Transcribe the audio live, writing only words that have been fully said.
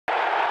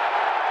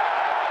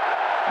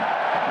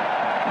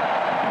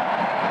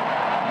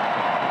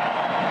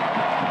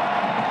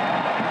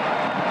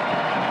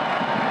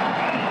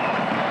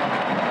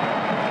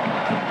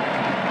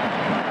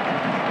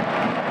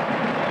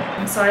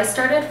So I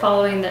started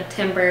following the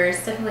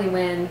Timbers definitely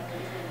when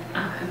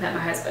I met my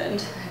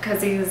husband,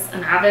 because he's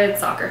an avid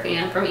soccer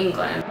fan from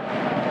England.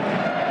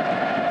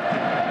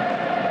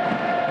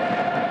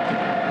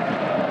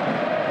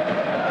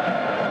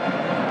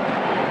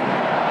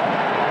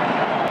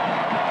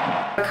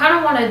 I kind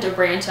of wanted to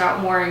branch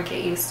out more and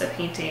get used to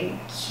painting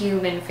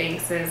human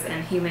faces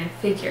and human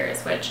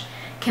figures, which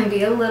can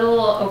be a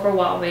little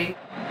overwhelming.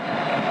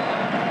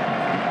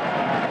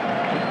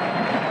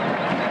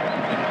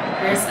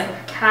 There's a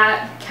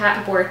cat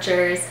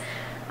Borchers.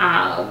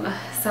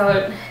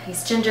 So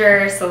he's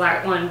ginger, so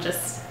that one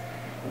just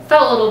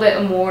felt a little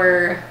bit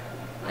more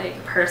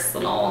like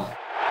personal.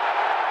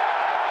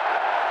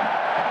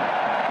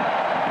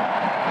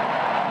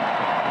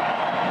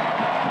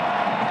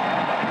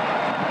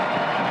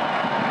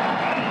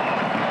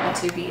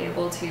 To be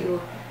able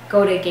to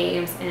go to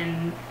games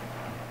and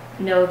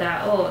know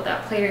that, oh,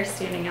 that player's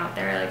standing out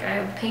there, like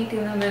I'm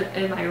painting them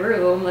in my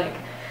room, like,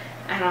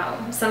 I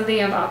don't know, something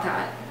about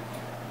that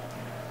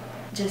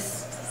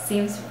just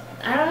seems,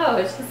 I don't know,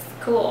 it's just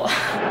cool.